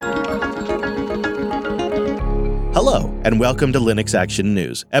Hello, and welcome to Linux Action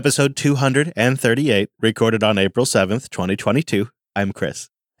News, episode 238, recorded on April 7th, 2022. I'm Chris.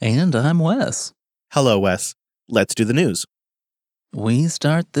 And I'm Wes. Hello, Wes. Let's do the news. We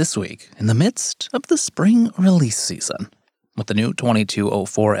start this week in the midst of the spring release season, with the new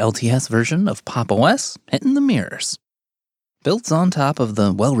 2204 LTS version of Pop! OS hitting the mirrors. Built on top of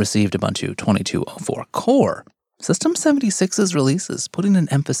the well-received Ubuntu 2204 core, System 76's release is putting an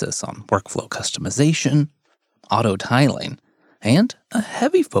emphasis on workflow customization, auto-tiling, and a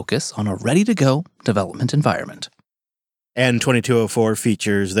heavy focus on a ready-to-go development environment. And 2204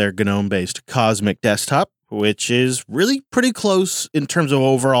 features their GNOME-based Cosmic desktop, which is really pretty close in terms of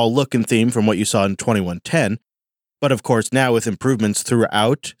overall look and theme from what you saw in 2110. But of course, now with improvements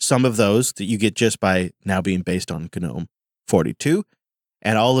throughout, some of those that you get just by now being based on GNOME 42,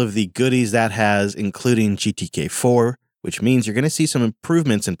 and all of the goodies that has, including GTK4, which means you're going to see some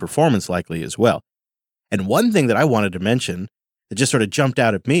improvements in performance likely as well. And one thing that I wanted to mention that just sort of jumped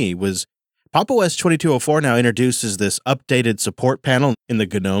out at me was Pop! OS 2204 now introduces this updated support panel in the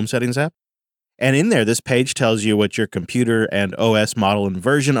GNOME settings app. And in there, this page tells you what your computer and OS model and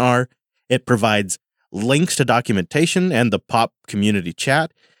version are. It provides links to documentation and the Pop community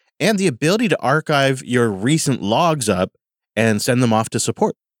chat, and the ability to archive your recent logs up and send them off to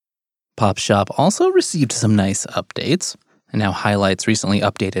support. Pop Shop also received some nice updates, and now highlights recently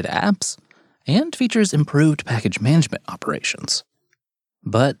updated apps, and features improved package management operations.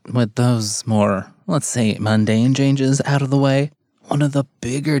 But with those more, let's say, mundane changes out of the way, one of the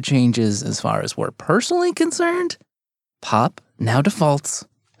bigger changes as far as we're personally concerned, Pop now defaults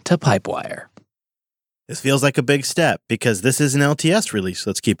to Pipewire. This feels like a big step because this is an LTS release,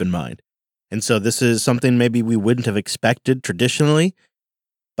 let's keep in mind. And so this is something maybe we wouldn't have expected traditionally,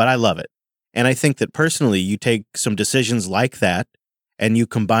 but I love it. And I think that personally, you take some decisions like that and you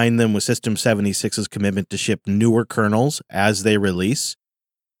combine them with System 76's commitment to ship newer kernels as they release.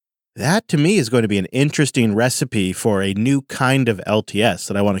 That, to me, is going to be an interesting recipe for a new kind of LTS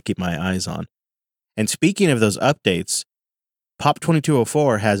that I want to keep my eyes on. And speaking of those updates, Pop!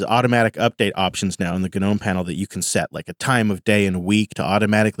 2204 has automatic update options now in the GNOME panel that you can set, like a time of day and week to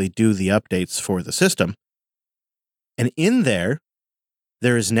automatically do the updates for the system. And in there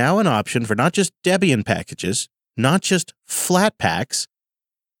is now an option for not just Debian packages, not just Flatpaks,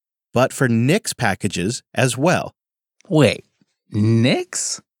 but for Nix packages as well. Wait,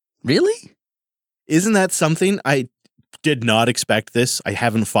 Nix? Really? Isn't that something? I did not expect this. I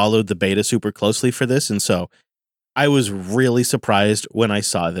haven't followed the beta super closely for this, and so I was really surprised when I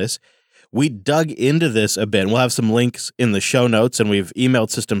saw this. We dug into this a bit, and we'll have some links in the show notes, and we've emailed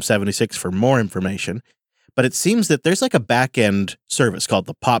System 76 for more information. But it seems that there's like a back-end service called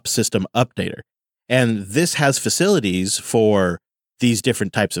the Pop System Updater, and this has facilities for these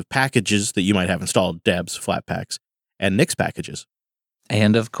different types of packages that you might have installed, Debs, Flatpaks, and Nix packages.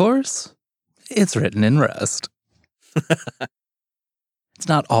 And of course, it's written in Rust. It's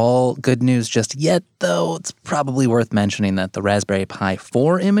not all good news just yet, though. It's probably worth mentioning that the Raspberry Pi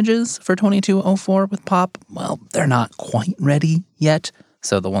 4 images for 2204 with Pop, well, they're not quite ready yet,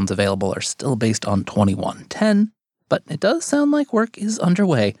 so the ones available are still based on 2110, but it does sound like work is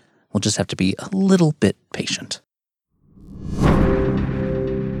underway. We'll just have to be a little bit patient.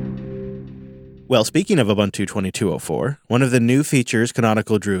 Well, speaking of Ubuntu 2204, one of the new features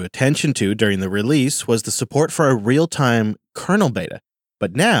Canonical drew attention to during the release was the support for a real-time kernel beta.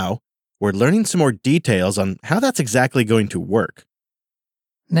 But now, we're learning some more details on how that's exactly going to work.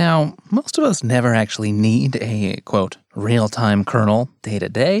 Now, most of us never actually need a, quote, real-time kernel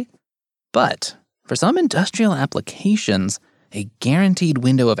day-to-day, but for some industrial applications, a guaranteed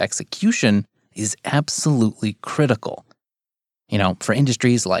window of execution is absolutely critical. You know, for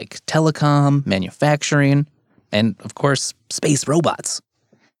industries like telecom, manufacturing, and, of course, space robots.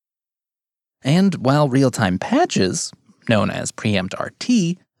 And while real-time patches, known as Preempt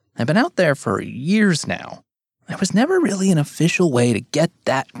RT, have been out there for years now, there was never really an official way to get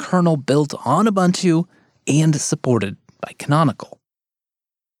that kernel built on Ubuntu and supported by Canonical.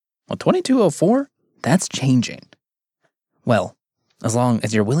 With 2204, that's changing. Well, as long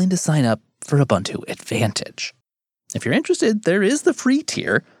as you're willing to sign up for Ubuntu Advantage. If you're interested, there is the free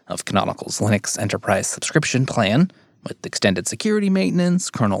tier of Canonical's Linux Enterprise subscription plan with extended security maintenance,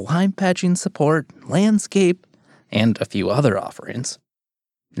 kernel live patching support, landscape, and a few other offerings.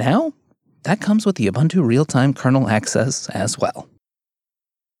 Now, that comes with the Ubuntu real-time kernel access as well.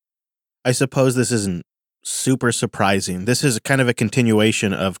 I suppose this isn't super surprising. This is kind of a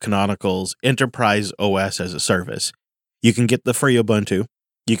continuation of Canonical's Enterprise OS as a service. You can get the free Ubuntu.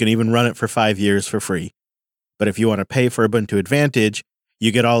 You can even run it for 5 years for free. But if you want to pay for Ubuntu Advantage,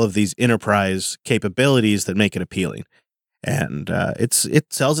 you get all of these enterprise capabilities that make it appealing. And it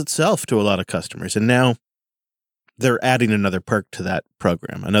sells itself to a lot of customers. And now they're adding another perk to that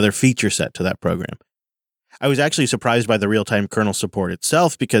program, another feature set to that program. I was actually surprised by the real-time kernel support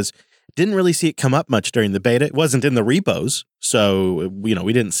itself because didn't really see it come up much during the beta. It wasn't in the repos, so we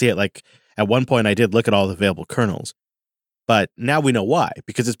didn't see it. Like at one point I did look at all the available kernels. But now we know why,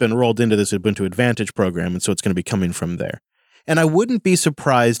 because it's been rolled into this Ubuntu Advantage program, and so it's going to be coming from there. And I wouldn't be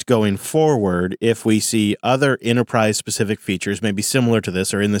surprised going forward if we see other enterprise-specific features, maybe similar to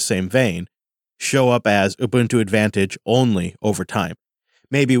this or in the same vein, show up as Ubuntu Advantage only over time.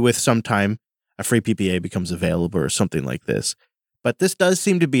 Maybe with some time, a free PPA becomes available or something like this. But this does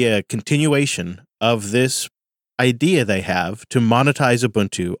seem to be a continuation of this idea they have to monetize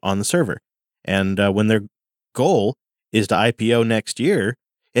Ubuntu on the server. And when their goal is to IPO next year,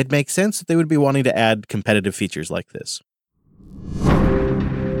 it makes sense that they would be wanting to add competitive features like this.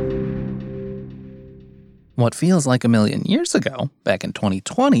 What feels like a million years ago, back in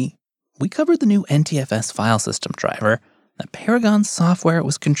 2020, we covered the new NTFS file system driver that Paragon Software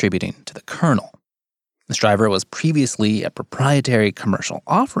was contributing to the kernel. This driver was previously a proprietary commercial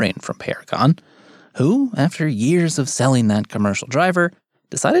offering from Paragon, who, after years of selling that commercial driver,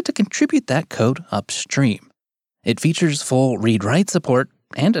 decided to contribute that code upstream. It features full read-write support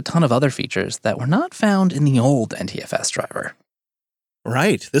and a ton of other features that were not found in the old NTFS driver.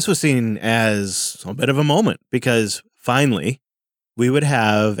 Right. This was seen as a bit of a moment because finally we would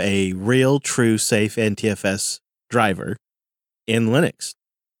have a real, true, safe NTFS driver in Linux.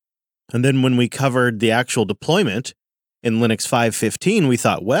 And then when we covered the actual deployment in Linux 5.15, we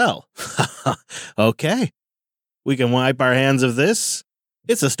thought, well, okay, we can wipe our hands of this.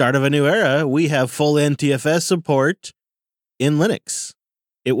 It's the start of a new era. We have full NTFS support in Linux.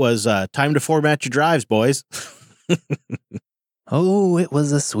 It was time to format your drives, boys. Oh, it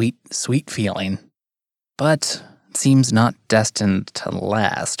was a sweet, sweet feeling. But it seems not destined to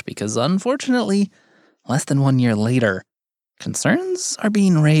last because, unfortunately, less than 1 year later, concerns are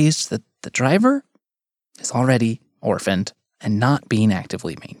being raised that the driver is already orphaned and not being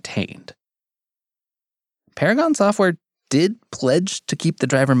actively maintained. Paragon Software did pledge to keep the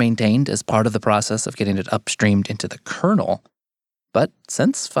driver maintained as part of the process of getting it upstreamed into the kernel, but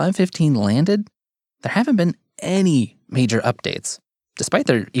since 5.15 landed, there haven't been any major updates, despite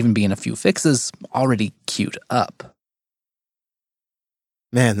there even being a few fixes already queued up.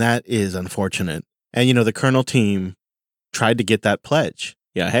 Man, that is unfortunate. And, the kernel team tried to get that pledge.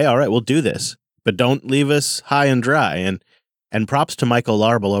 Yeah, hey, all right, we'll do this, but don't leave us high and dry. And props to Michael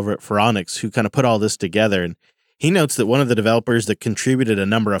Larble over at Phoronix, who kind of put all this together. And he notes that one of the developers that contributed a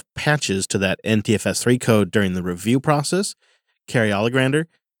number of patches to that NTFS3 code during the review process, Carrie Allegrander,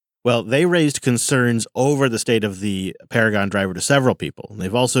 well, they raised concerns over the state of the Paragon driver to several people.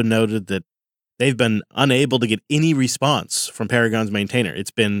 They've also noted that they've been unable to get any response from Paragon's maintainer.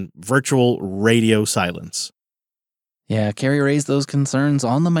 It's been virtual radio silence. Yeah, Carrie raised those concerns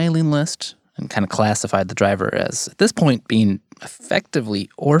on the mailing list and kind of classified the driver as, at this point, being effectively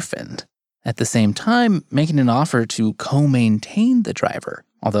orphaned. At the same time, making an offer to co-maintain the driver,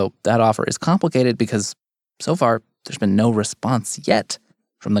 although that offer is complicated because, so far, there's been no response yet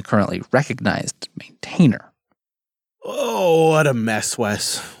from the currently recognized maintainer. Oh, what a mess,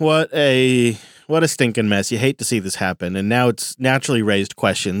 Wes. What a stinking mess. You hate to see this happen, and now it's naturally raised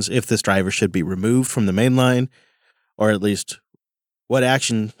questions if this driver should be removed from the mainline, or at least what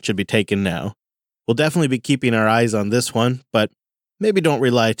action should be taken now. We'll definitely be keeping our eyes on this one, but maybe don't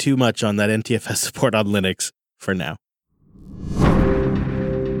rely too much on that NTFS support on Linux for now.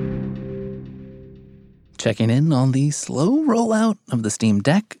 Checking in on the slow rollout of the Steam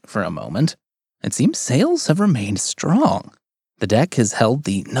Deck for a moment, it seems sales have remained strong. The Deck has held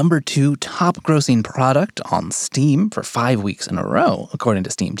the #2 top-grossing product on Steam for 5 weeks in a row, according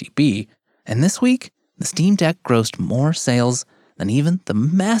to SteamDB, and this week, the Steam Deck grossed more sales than even the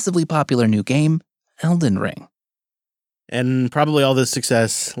massively popular new game, Elden Ring. And probably all this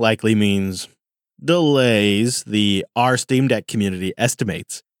success likely means delays. Our Steam Deck community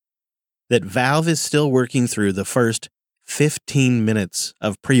estimates that Valve is still working through the first 15 minutes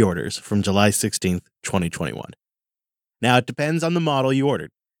of pre-orders from July 16th, 2021. Now, it depends on the model you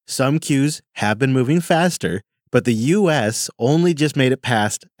ordered. Some queues have been moving faster, but the US only just made it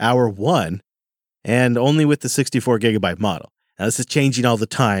past hour 1, and only with the 64 gigabyte model. Now, this is changing all the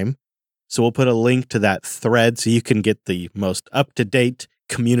time, so we'll put a link to that thread so you can get the most up-to-date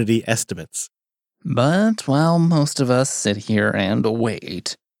community estimates. But while most of us sit here and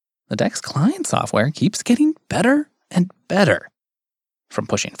wait, the Deck's client software keeps getting better and better. From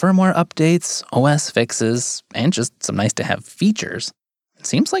pushing firmware updates, OS fixes, and just some nice-to-have features, It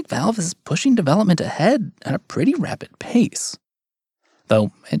seems like Valve is pushing development ahead at a pretty rapid pace.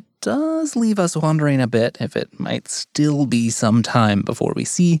 Though it does leave us wondering a bit if it might still be some time before we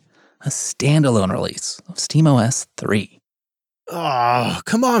see a standalone release of SteamOS 3. Oh,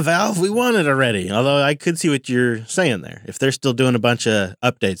 come on, Valve. We want it already. Although I could see what you're saying there. If they're still doing a bunch of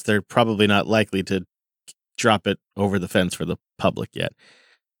updates, they're probably not likely to drop it over the fence for the public yet.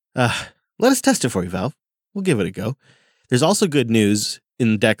 Let us test it for you, Valve. We'll give it a go. There's also good news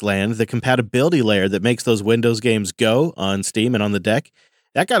in Deckland. The compatibility layer that makes those Windows games go on Steam and on the Deck,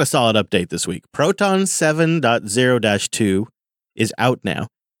 that got a solid update this week. Proton 7.0-2 is out now,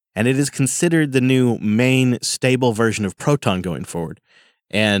 and it is considered the new main stable version of Proton going forward.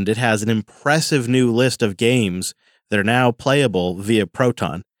 And it has an impressive new list of games that are now playable via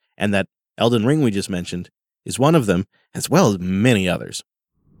Proton, and that Elden Ring we just mentioned is one of them, as well as many others.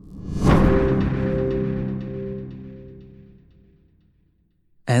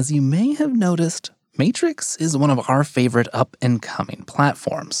 As you may have noticed, Matrix is one of our favorite up-and-coming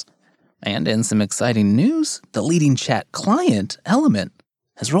platforms. And in some exciting news, the leading chat client, Element,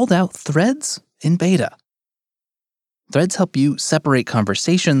 has rolled out Threads in beta. Threads help you separate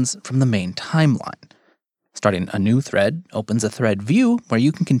conversations from the main timeline. Starting a new thread opens a thread view where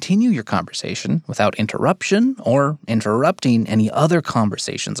you can continue your conversation without interruption or interrupting any other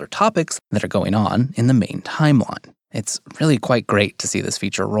conversations or topics that are going on in the main timeline. It's really quite great to see this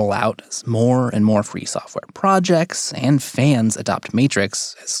feature roll out as more and more free software projects and fans adopt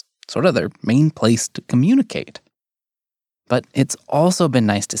Matrix as sort of their main place to communicate. But it's also been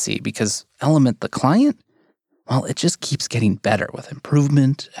nice to see because Element, the client, well, it just keeps getting better with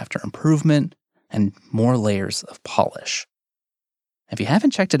improvement after improvement and more layers of polish. If you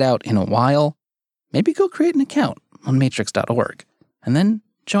haven't checked it out in a while, maybe go create an account on matrix.org and then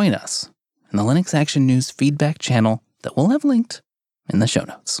join us in the Linux Action News feedback channel that we'll have linked in the show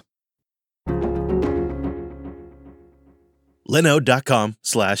notes.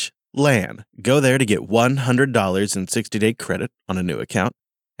 Linode.com/LAN. Go there to get $100 in 60-day credit on a new account,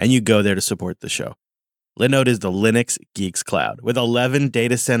 and you go there to support the show. Linode is the Linux Geeks Cloud. With 11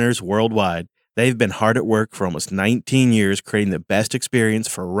 data centers worldwide, they've been hard at work for almost 19 years creating the best experience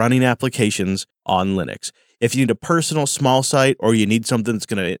for running applications on Linux. If you need a personal small site or you need something that's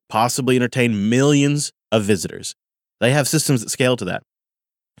going to possibly entertain millions of visitors, they have systems that scale to that.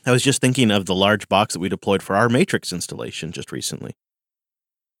 I was just thinking of the large box that we deployed for our Matrix installation just recently.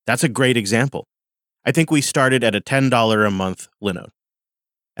 That's a great example. I think we started at a $10 a month Linode.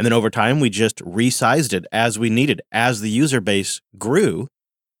 And then over time, we just resized it as we needed. As the user base grew,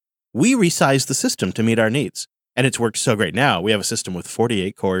 we resized the system to meet our needs. And it's worked so great. Now we have a system with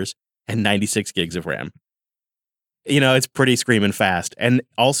 48 cores and 96 gigs of RAM. You know, it's pretty screaming fast. And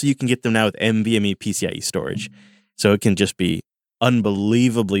also you can get them now with NVMe PCIe storage. So it can just be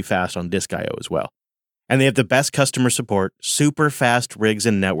unbelievably fast on disk I/O as well. And they have the best customer support, super fast rigs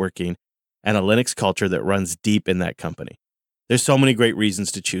and networking, and a Linux culture that runs deep in that company. There's so many great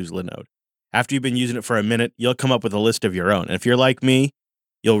reasons to choose Linode. After you've been using it for a minute, you'll come up with a list of your own. And if you're like me,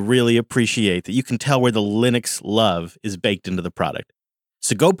 you'll really appreciate that you can tell where the Linux love is baked into the product.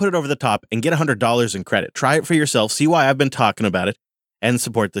 So go put it over the top and get $100 in credit. Try it for yourself, see why I've been talking about it, and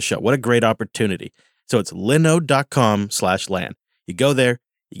support the show. What a great opportunity. So it's linode.com/LAN. You go there,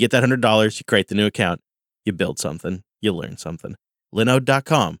 you get that $100, you create the new account, you build something, you learn something.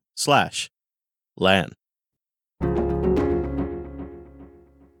 linode.com/LAN.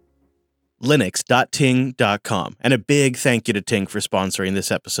 Linux.ting.com. And a big thank you to Ting for sponsoring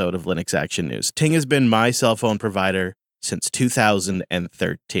this episode of Linux Action News. Ting has been my cell phone provider since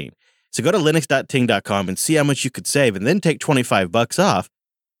 2013. So go to linux.ting.com and see how much you could save and then take $25 off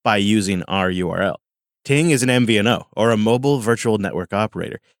by using our URL. Ting is an MVNO, or a mobile virtual network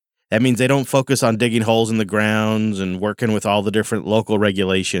operator. That means they don't focus on digging holes in the ground and working with all the different local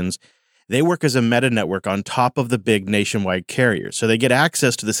regulations. They work as a meta network on top of the big nationwide carriers. So they get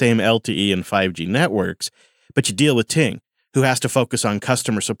access to the same LTE and 5G networks, but you deal with Ting, who has to focus on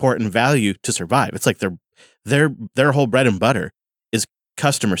customer support and value to survive. It's like their whole bread and butter is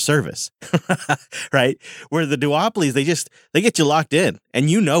customer service, right? Where the duopolies, they get you locked in,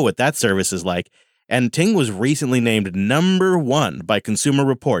 and you know what that service is like. And Ting was recently named number 1 by Consumer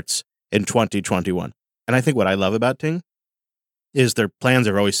Reports in 2021. And I think what I love about Ting is their plans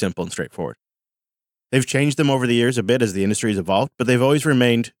are always simple and straightforward. They've changed them over the years a bit as the industry has evolved, but they've always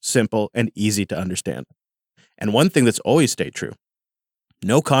remained simple and easy to understand. And one thing that's always stayed true,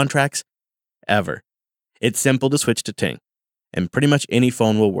 no contracts, ever. It's simple to switch to Ting, and pretty much any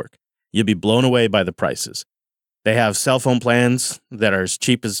phone will work. You'll be blown away by the prices. They have cell phone plans that are as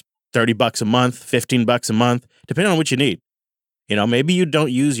cheap as $30 a month, $15 a month, depending on what you need. Maybe you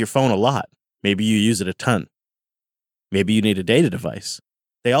don't use your phone a lot. Maybe you use it a ton. Maybe you need a data device.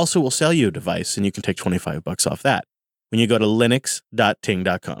 They also will sell you a device, and you can take $25 off that when you go to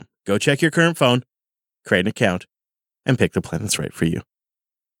linux.ting.com. Go check your current phone, create an account, and pick the plan that's right for you.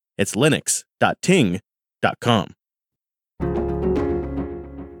 It's linux.ting.com.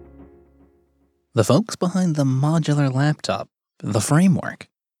 The folks behind the modular laptop, the Framework,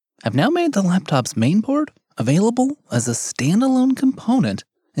 have now made the laptop's mainboard available as a standalone component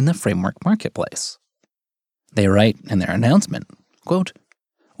in the Framework marketplace. They write in their announcement, quote,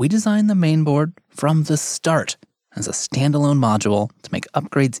 "We designed the mainboard from the start as a standalone module to make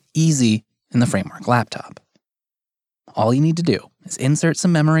upgrades easy in the Framework laptop. All you need to do is insert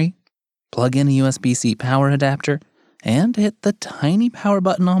some memory, plug in a USB-C power adapter, and hit the tiny power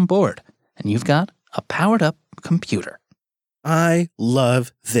button on board, and you've got a powered-up computer." I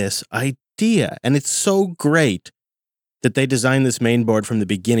love this idea, and it's so great that they designed this mainboard from the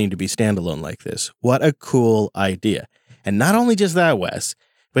beginning to be standalone like this. What a cool idea. And not only just that, Wes,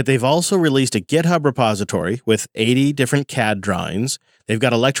 but they've also released a GitHub repository with 80 different CAD drawings. They've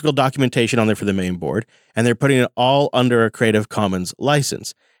got electrical documentation on there for the mainboard, and they're putting it all under a Creative Commons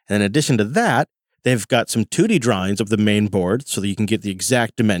license. And in addition to that, they've got some 2D drawings of the mainboard so that you can get the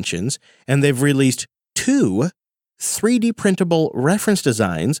exact dimensions, and they've released 2 3D printable reference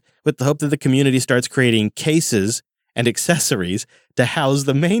designs with the hope that the community starts creating cases and accessories to house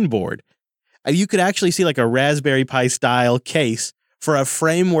the mainboard. You could actually see like a Raspberry Pi style case for a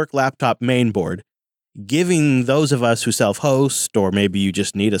Framework laptop mainboard, giving those of us who self-host, or maybe you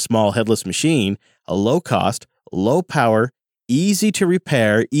just need a small headless machine, a low-cost, low-power, easy to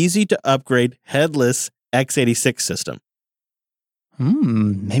repair, easy to upgrade headless x86 system.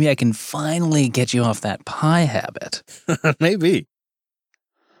 Maybe I can finally get you off that Pi habit. Maybe.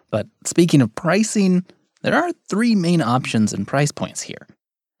 But speaking of pricing, there are 3 main options and price points here.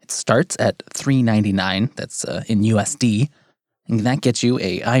 It starts at $399, that's in USD, and that gets you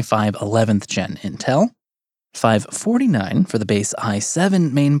a i5 11th Gen Intel, $549 for the base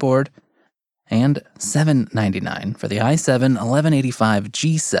i7 mainboard, and $799 for the i7 1185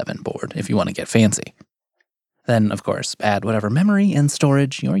 G7 board if you want to get fancy. Then, of course, add whatever memory and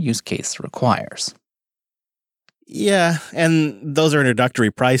storage your use case requires. Yeah, and those are introductory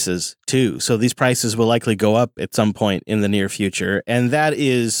prices, too. So these prices will likely go up at some point in the near future. And that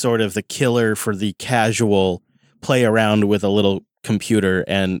is sort of the killer for the casual play around with a little computer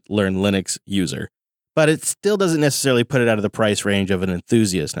and learn Linux user. But it still doesn't necessarily put it out of the price range of an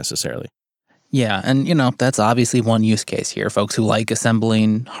enthusiast necessarily. Yeah, and that's obviously one use case here. Folks who like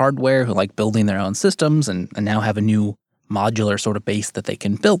assembling hardware, who like building their own systems, and now have a new modular sort of base that they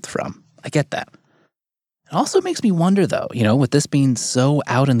can build from. I get that. It also makes me wonder, though, with this being so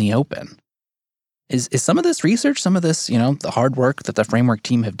out in the open, is some of this research, some of this, the hard work that the Framework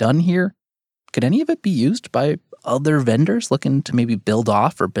team have done here, could any of it be used by other vendors looking to maybe build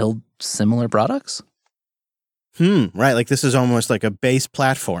off or build similar products? Right, like this is almost like a base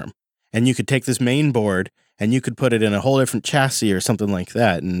platform. And you could take this main board and you could put it in a whole different chassis or something like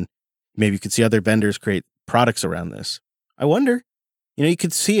that. And maybe you could see other vendors create products around this. I wonder, you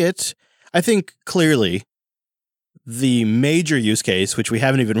could see it. I think clearly the major use case, which we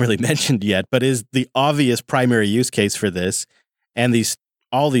haven't even really mentioned yet, but is the obvious primary use case for this and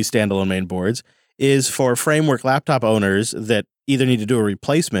all these standalone main boards, is for Framework laptop owners that either need to do a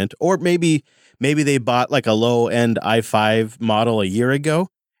replacement or maybe they bought like a low-end i5 model a year ago.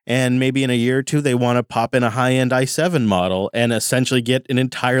 And maybe in a year or two, they want to pop in a high-end i7 model and essentially get an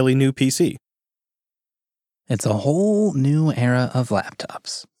entirely new PC. It's a whole new era of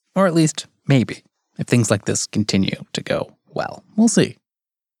laptops. Or at least, maybe, if things like this continue to go well. We'll see.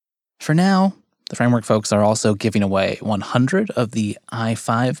 For now, the Framework folks are also giving away 100 of the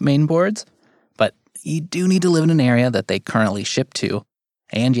i5 mainboards, but you do need to live in an area that they currently ship to,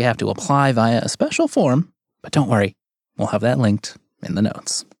 and you have to apply via a special form. But don't worry, we'll have that linked in the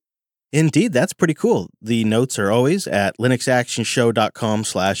notes. Indeed, that's pretty cool. The notes are always at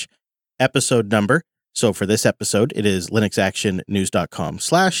linuxactionshow.com/episode number. So for this episode, it is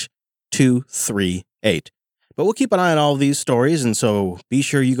linuxactionnews.com/238. But we'll keep an eye on all of these stories, and so be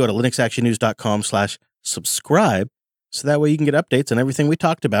sure you go to linuxactionnews.com/subscribe so that way you can get updates on everything we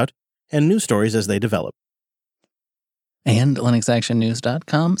talked about and news stories as they develop. And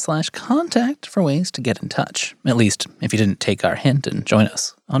linuxactionnews.com/contact for ways to get in touch, at least if you didn't take our hint and join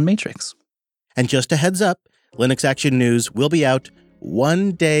us on Matrix. And just a heads up, Linux Action News will be out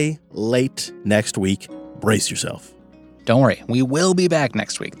one day late next week. Brace yourself. Don't worry, we will be back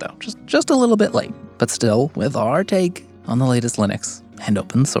next week, though. Just a little bit late, but still with our take on the latest Linux and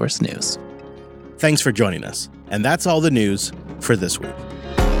open source news. Thanks for joining us. And that's all the news for this week.